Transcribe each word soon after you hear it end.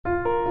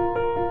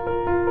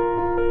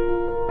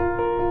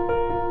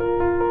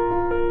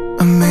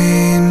I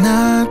may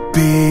not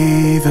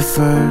be the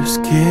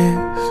first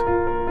kiss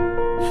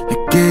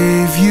that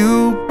gave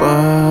you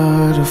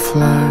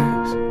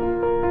butterflies,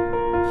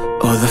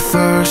 or the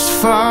first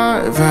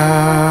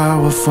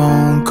 5-hour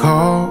phone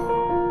call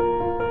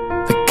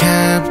that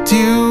kept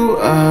you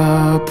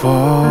up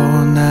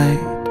all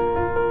night.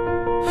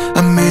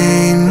 I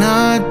may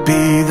not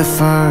be the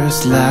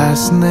first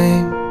last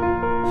name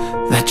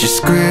that you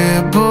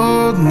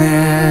scribbled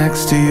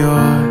next to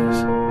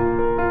yours,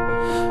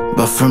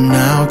 but from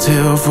now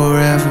till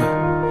forever,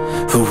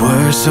 for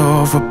worse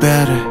or for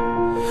better,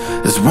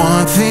 there's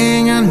one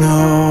thing I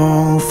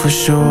know for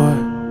sure.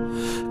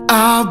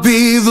 I'll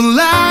be the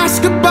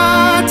last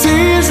goodbye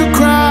tears you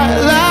cry,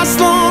 last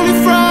lonely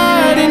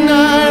Friday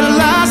night,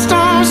 last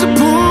arms that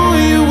pull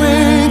you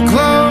in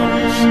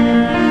close,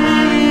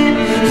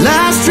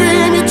 last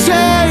dream you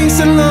chase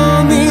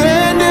along the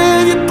end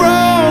of your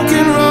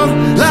broken road,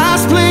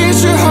 last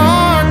place your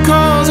heart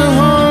calls a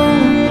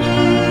home.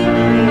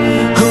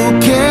 Who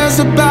cares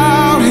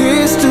about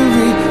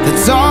history?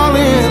 That's all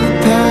in the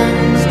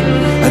past.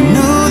 I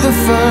knew the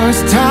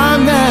first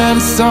time that I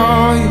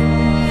saw you,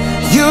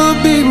 you'll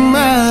be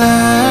my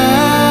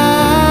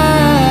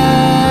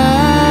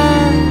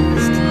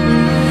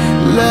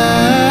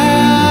last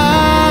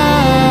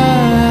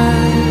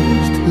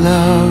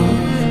love.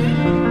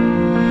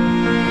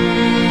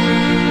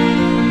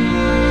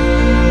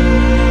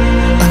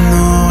 I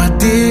know I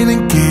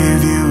didn't give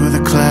you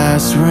the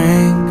class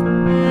ring,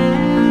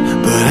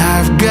 but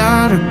I've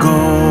got a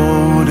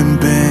golden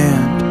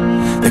band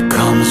that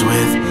comes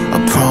with a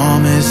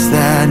promise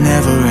that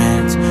never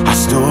ends. Our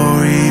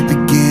story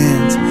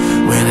begins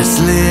when I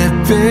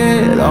slip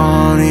it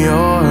on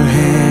your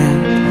hand.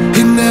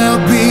 And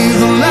there'll be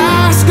the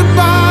last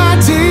goodbye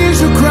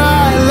tears you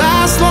cry,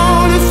 last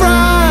lonely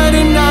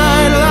Friday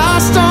night,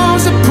 last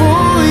arms that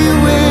pull you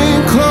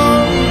in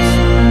close,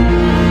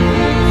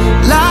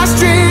 last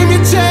dream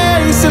you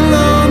chase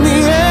along the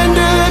end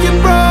of your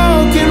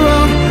broken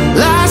road,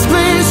 last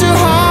place your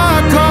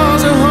heart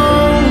calls a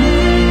home.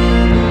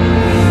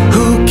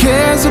 Who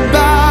cares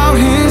about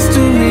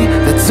history?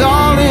 That's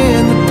all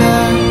in the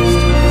past.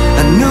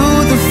 I knew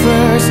the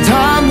first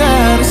time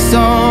that I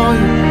saw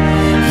you,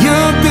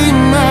 you'll be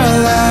my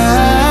last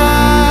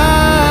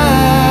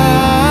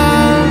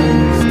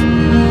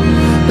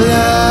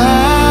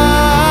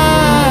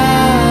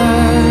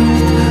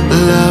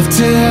love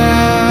to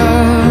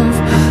have,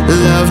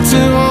 love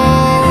to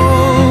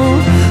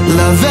hold,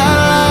 love that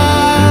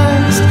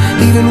lasts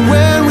even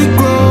when we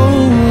grow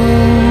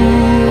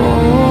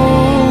old.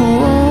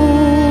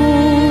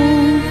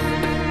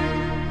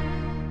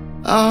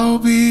 I'll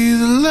be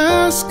the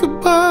last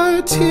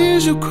goodbye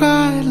tears you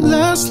cried,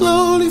 last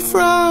lonely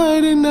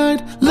Friday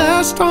night,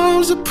 last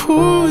arms that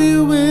pull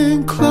you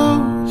in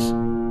close,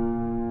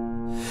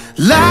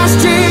 last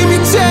dream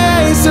you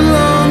chase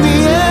along